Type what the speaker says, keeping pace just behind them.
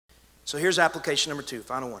So here's application number 2,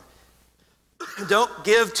 final one. Don't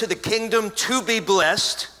give to the kingdom to be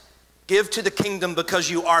blessed. Give to the kingdom because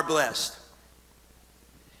you are blessed.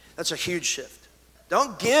 That's a huge shift.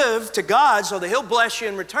 Don't give to God so that he'll bless you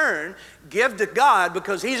in return. Give to God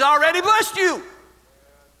because he's already blessed you.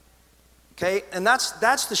 Okay, and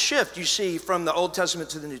that's the shift you see from the Old Testament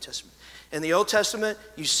to the New Testament. In the Old Testament,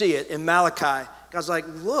 you see it in Malachi. God's like,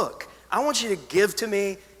 look, I want you to give to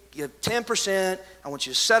me, give 10%. I want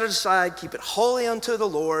you to set it aside, keep it holy unto the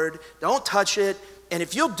Lord. Don't touch it. And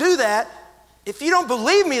if you'll do that, if you don't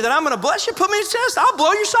believe me that I'm going to bless you, put me in the test. I'll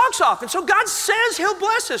blow your socks off. And so God says he'll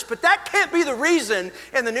bless us, but that can't be the reason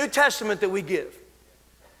in the New Testament that we give.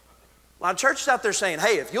 A lot of churches out there saying,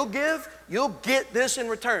 hey, if you'll give, you'll get this in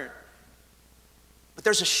return. But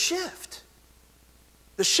there's a shift.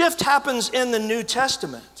 The shift happens in the New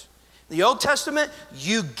Testament. In the Old Testament,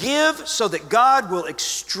 you give so that God will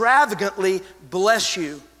extravagantly bless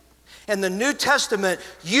you. In the New Testament,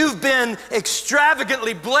 you've been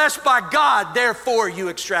extravagantly blessed by God, therefore you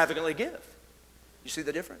extravagantly give. You see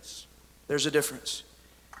the difference? There's a difference.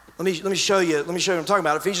 Let me show you what I'm talking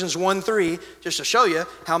about. Ephesians 1:3, just to show you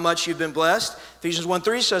how much you've been blessed. Ephesians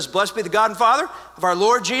 1:3 says, blessed be the God and Father of our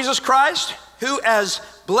Lord Jesus Christ, who has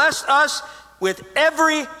blessed us with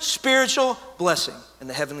every spiritual blessing in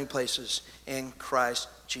the heavenly places in Christ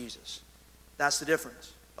Jesus. That's the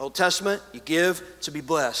difference. Old Testament, you give to be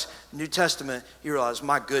blessed. New Testament, you realize,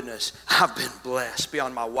 my goodness, I've been blessed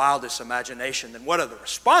beyond my wildest imagination. Then what other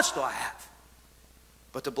response do I have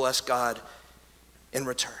but to bless God in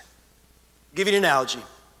return? I'll give you an analogy,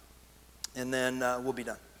 and then we'll be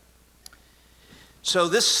done. So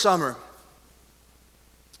this summer,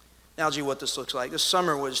 analogy what this looks like. This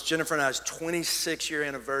summer was Jennifer and I's 26-year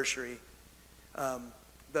anniversary.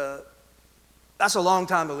 That's a long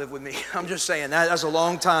time to live with me. I'm just saying, that's a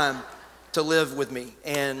long time to live with me.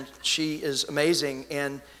 And she is amazing.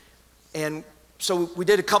 And so we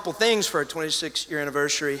did a couple things for our 26-year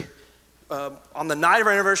anniversary. On the night of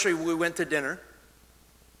our anniversary, we went to dinner.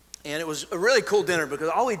 And it was a really cool dinner because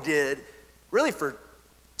all we did, really for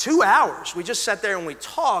 2 hours, we just sat there and we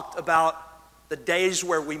talked about the days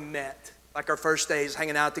where we met, like our first days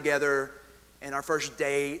hanging out together and our first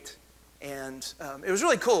date. And it was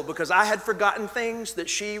really cool because I had forgotten things that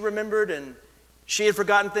she remembered and she had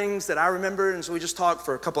forgotten things that I remembered. And so we just talked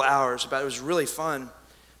for a couple of hours about it. It was really fun.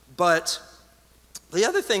 But the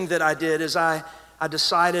other thing that I did is I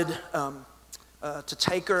decided to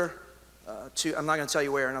take her to, I'm not going to tell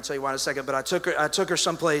you where, and I'll tell you why in a second, but I took her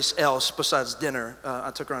someplace else besides dinner.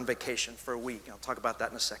 I took her on vacation for a week. I'll talk about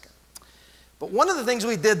that in a second. But one of the things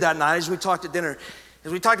we did that night as we talked at dinner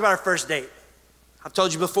is we talked about our first date. I've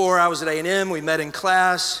told you before, I was at A&M. We met in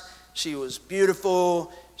class. She was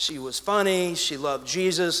beautiful. She was funny. She loved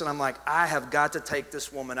Jesus. And I'm like, I have got to take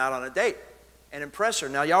this woman out on a date and impress her.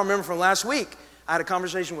 Now, y'all remember from last week, I had a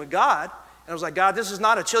conversation with God. And I was like, God, this is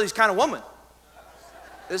not a Chili's kind of woman.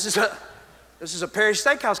 This is a Perry's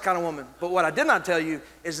Steakhouse kind of woman. But what I did not tell you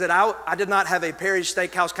is that I did not have a Perry's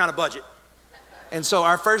Steakhouse kind of budget. And so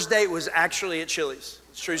our first date was actually at Chili's.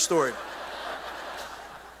 It's a true story.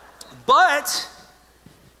 But,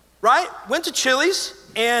 right, went to Chili's,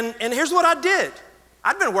 and here's what I did.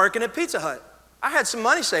 I'd been working at Pizza Hut. I had some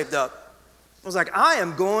money saved up. I was like, I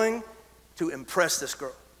am going to impress this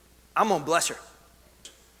girl. I'm going to bless her.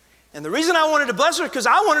 And the reason I wanted to bless her is because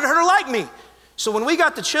I wanted her to like me. So when we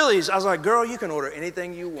got to Chili's, I was like, girl, you can order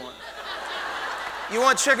anything you want. You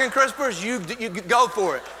want chicken crispers? You go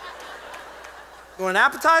for it. You want an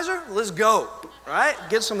appetizer? Let's go, right?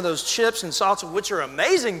 Get some of those chips and salsa, which are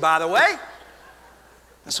amazing, by the way.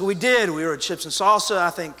 And so we did. We were at chips and salsa.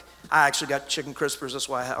 I think I actually got chicken crispers. That's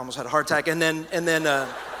why I almost had a heart attack. And then I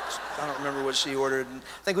don't remember what she ordered.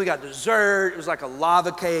 I think we got dessert. It was like a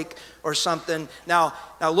lava cake or something. Now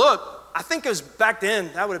look, I think it was back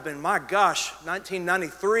then, that would have been, my gosh,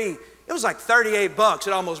 1993. It was like $38.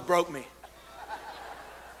 It almost broke me.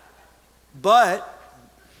 But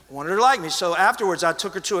I wanted her to like me. So afterwards, I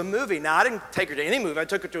took her to a movie. Now, I didn't take her to any movie. I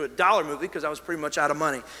took her to a dollar movie because I was pretty much out of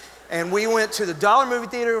money. And we went to the dollar movie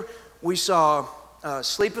theater. We saw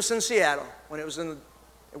Sleepless in Seattle when it was in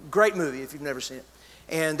a great movie if you've never seen it.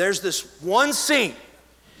 And there's this one scene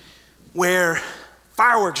where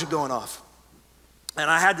fireworks are going off. And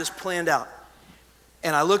I had this planned out.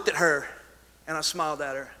 And I looked at her and I smiled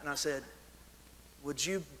at her and I said, would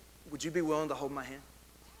you be willing to hold my hand?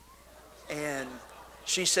 And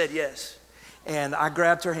she said yes. And I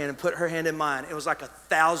grabbed her hand and put her hand in mine. It was like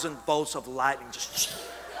 1,000 volts of lightning just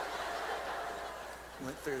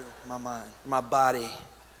went through my mind, my body.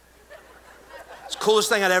 It's the coolest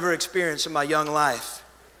thing I'd ever experienced in my young life.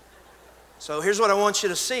 So here's what I want you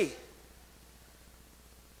to see.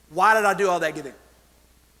 Why did I do all that giving?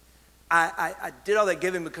 I did all that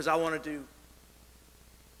giving because I wanted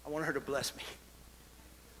her to bless me.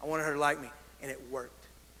 I wanted her to like me, and it worked.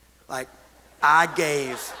 Like, I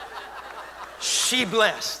gave, she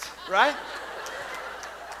blessed, right?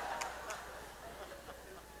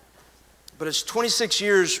 But as 26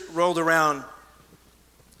 years rolled around,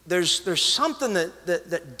 there's something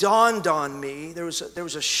that dawned on me. There was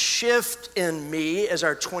a shift in me as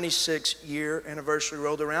our 26-year anniversary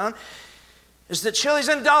rolled around, is that Chili's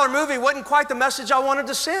in a Dollar movie wasn't quite the message I wanted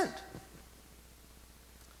to send.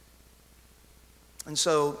 And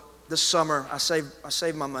so this summer, I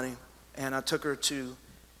saved my money, and I took her to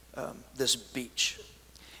this beach.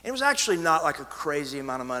 And it was actually not like a crazy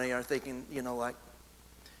amount of money. I'm thinking, like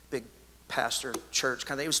big pastor church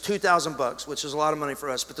kind of thing. It was $2,000, which is a lot of money for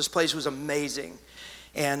us, but this place was amazing.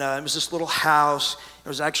 And it was this little house. It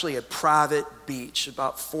was actually a private beach,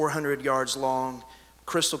 about 400 yards long,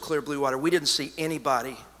 crystal clear blue water. We didn't see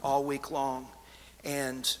anybody all week long.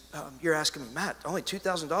 And you're asking me, Matt, only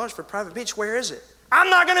 $2,000 for a private beach? Where is it? I'm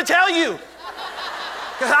not going to tell you,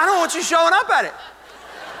 because I don't want you showing up at it.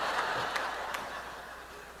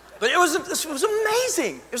 But it was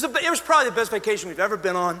amazing. It was probably the best vacation we've ever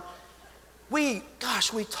been on. We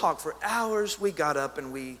talked for hours. We got up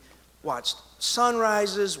and we watched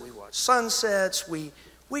sunrises. We watched sunsets. We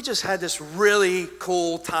just had this really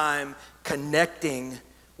cool time connecting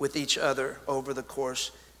with each other over the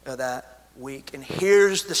course of that week. And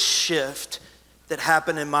here's the shift that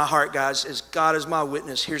happened in my heart, guys, as God is my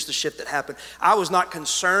witness. Here's the shift that happened. I was not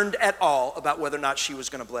concerned at all about whether or not she was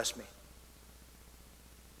going to bless me.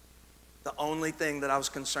 The only thing that I was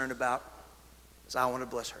concerned about is I wanted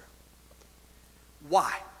to bless her.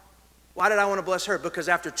 Why? Why did I want to bless her? Because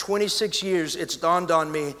after 26 years, it's dawned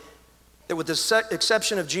on me that with the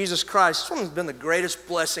exception of Jesus Christ, this woman's been the greatest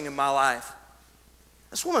blessing in my life.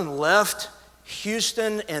 This woman left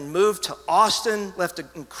Houston and moved to Austin, left an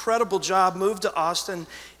incredible job, moved to Austin,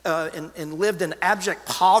 and lived in abject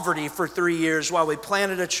poverty for 3 years while we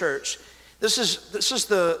planted a church. This is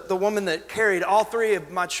the woman that carried all three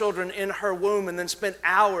of my children in her womb and then spent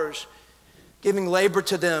hours giving labor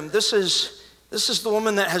to them. This is the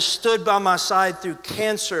woman that has stood by my side through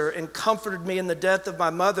cancer and comforted me in the death of my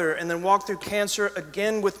mother and then walked through cancer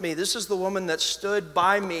again with me. This is the woman that stood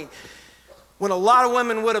by me when a lot of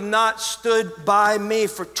women would have not stood by me.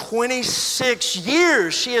 For 26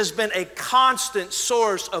 years, she has been a constant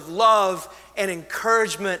source of love and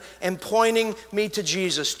encouragement and pointing me to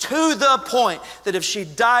Jesus, to the point that if she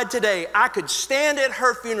died today, I could stand at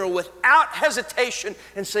her funeral without hesitation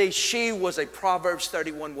and say she was a Proverbs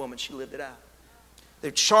 31 woman. She lived it out.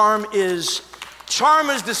 The charm is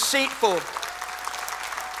deceitful.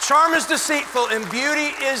 Charm is deceitful and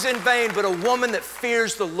beauty is in vain, but a woman that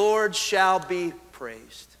fears the Lord shall be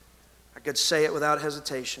praised. I could say it without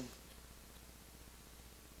hesitation.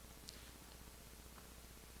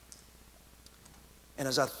 And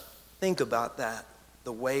as I think about that,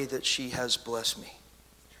 the way that she has blessed me,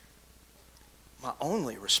 my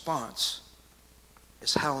only response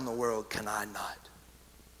is, how in the world can I not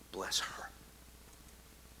bless her?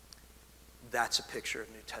 That's a picture of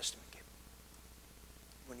New Testament giving.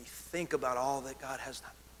 When you think about all that God has done,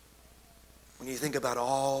 when you think about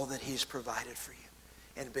all that He's provided for you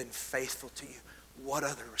and been faithful to you, what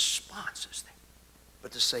other response is there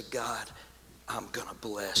but to say, God, I'm going to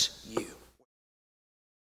bless you?